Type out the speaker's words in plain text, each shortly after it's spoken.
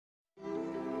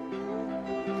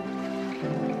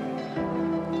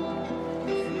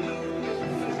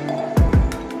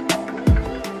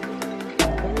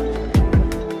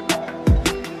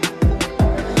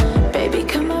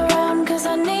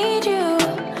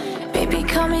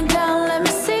calm me down, let me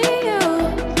see you.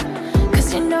 'Cause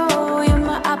you know you're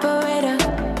my operator.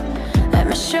 Let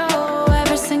me show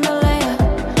every single layer.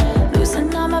 Losing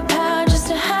all my power just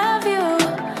to have you.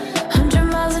 100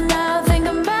 miles an hour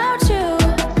thinking about you.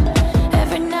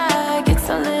 Every night gets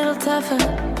a little tougher.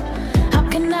 How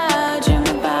can I dream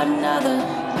about another?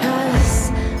 'Cause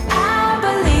I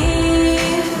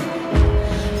believe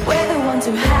we're the ones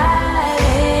who had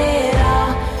it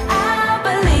all. I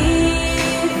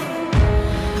believe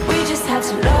we just have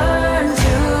to learn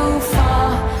to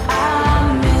fall. I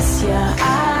miss ya,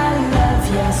 I love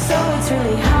ya, so it's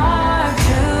really hard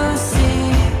to see.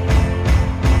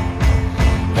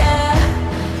 Yeah,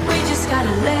 we just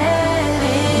gotta let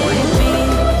it be.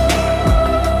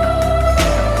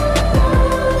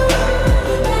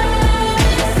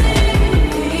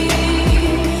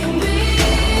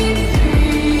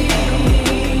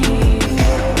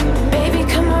 Baby,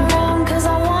 come around 'cause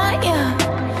I want ya.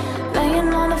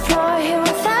 Laying on the floor here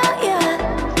without ya.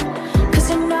 'Cause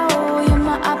you know you're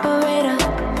my operator.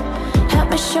 Help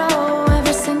me show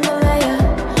every single layer.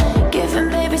 Giving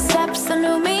baby steps a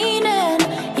new meaning.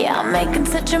 Yeah, I'm making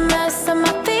such a mess of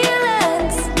my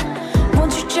feelings.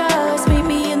 Won't you just meet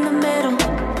me in the middle?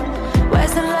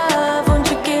 Where's the love? Won't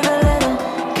you give a little?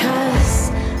 'Cause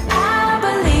I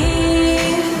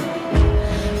believe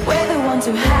we're the ones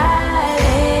who had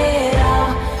it all.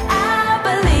 I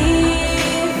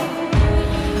believe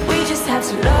we just have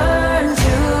to learn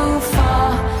to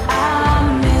fall. I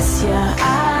miss ya,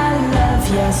 I love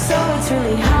ya, so it's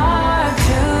really hard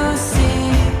to see.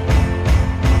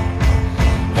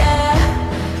 Yeah,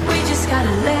 we just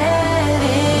gotta let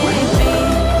it be.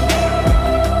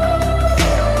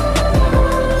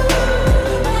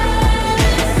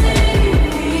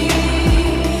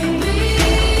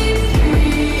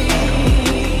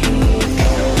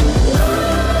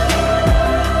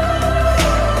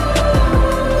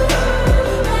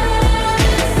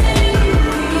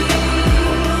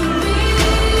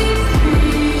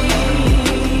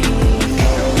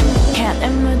 Can't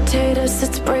imitate us,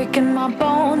 it's breaking my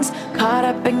bones. Caught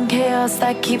up in chaos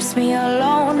that keeps me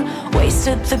alone.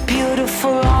 Wasted the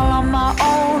beautiful all on my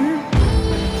own.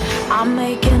 I'm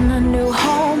making a new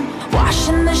home.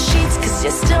 Washing the sheets 'cause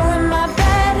you're still in my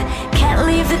bed. Can't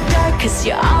leave the dark 'cause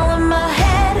you're all in my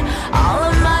head. All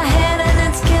in my head, and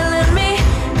it's killing me.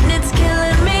 And it's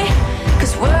killing me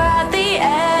 'cause we're at the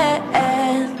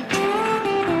end.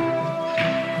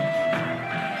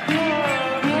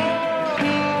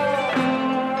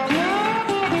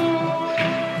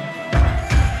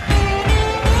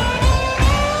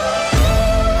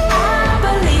 I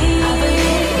believe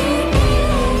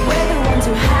we're the ones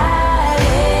who had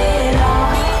it all.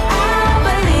 I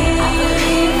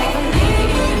believe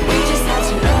we just have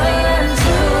to learn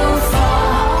to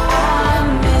fall. I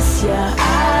miss ya,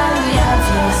 I love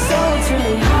ya, so it's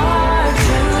really hard.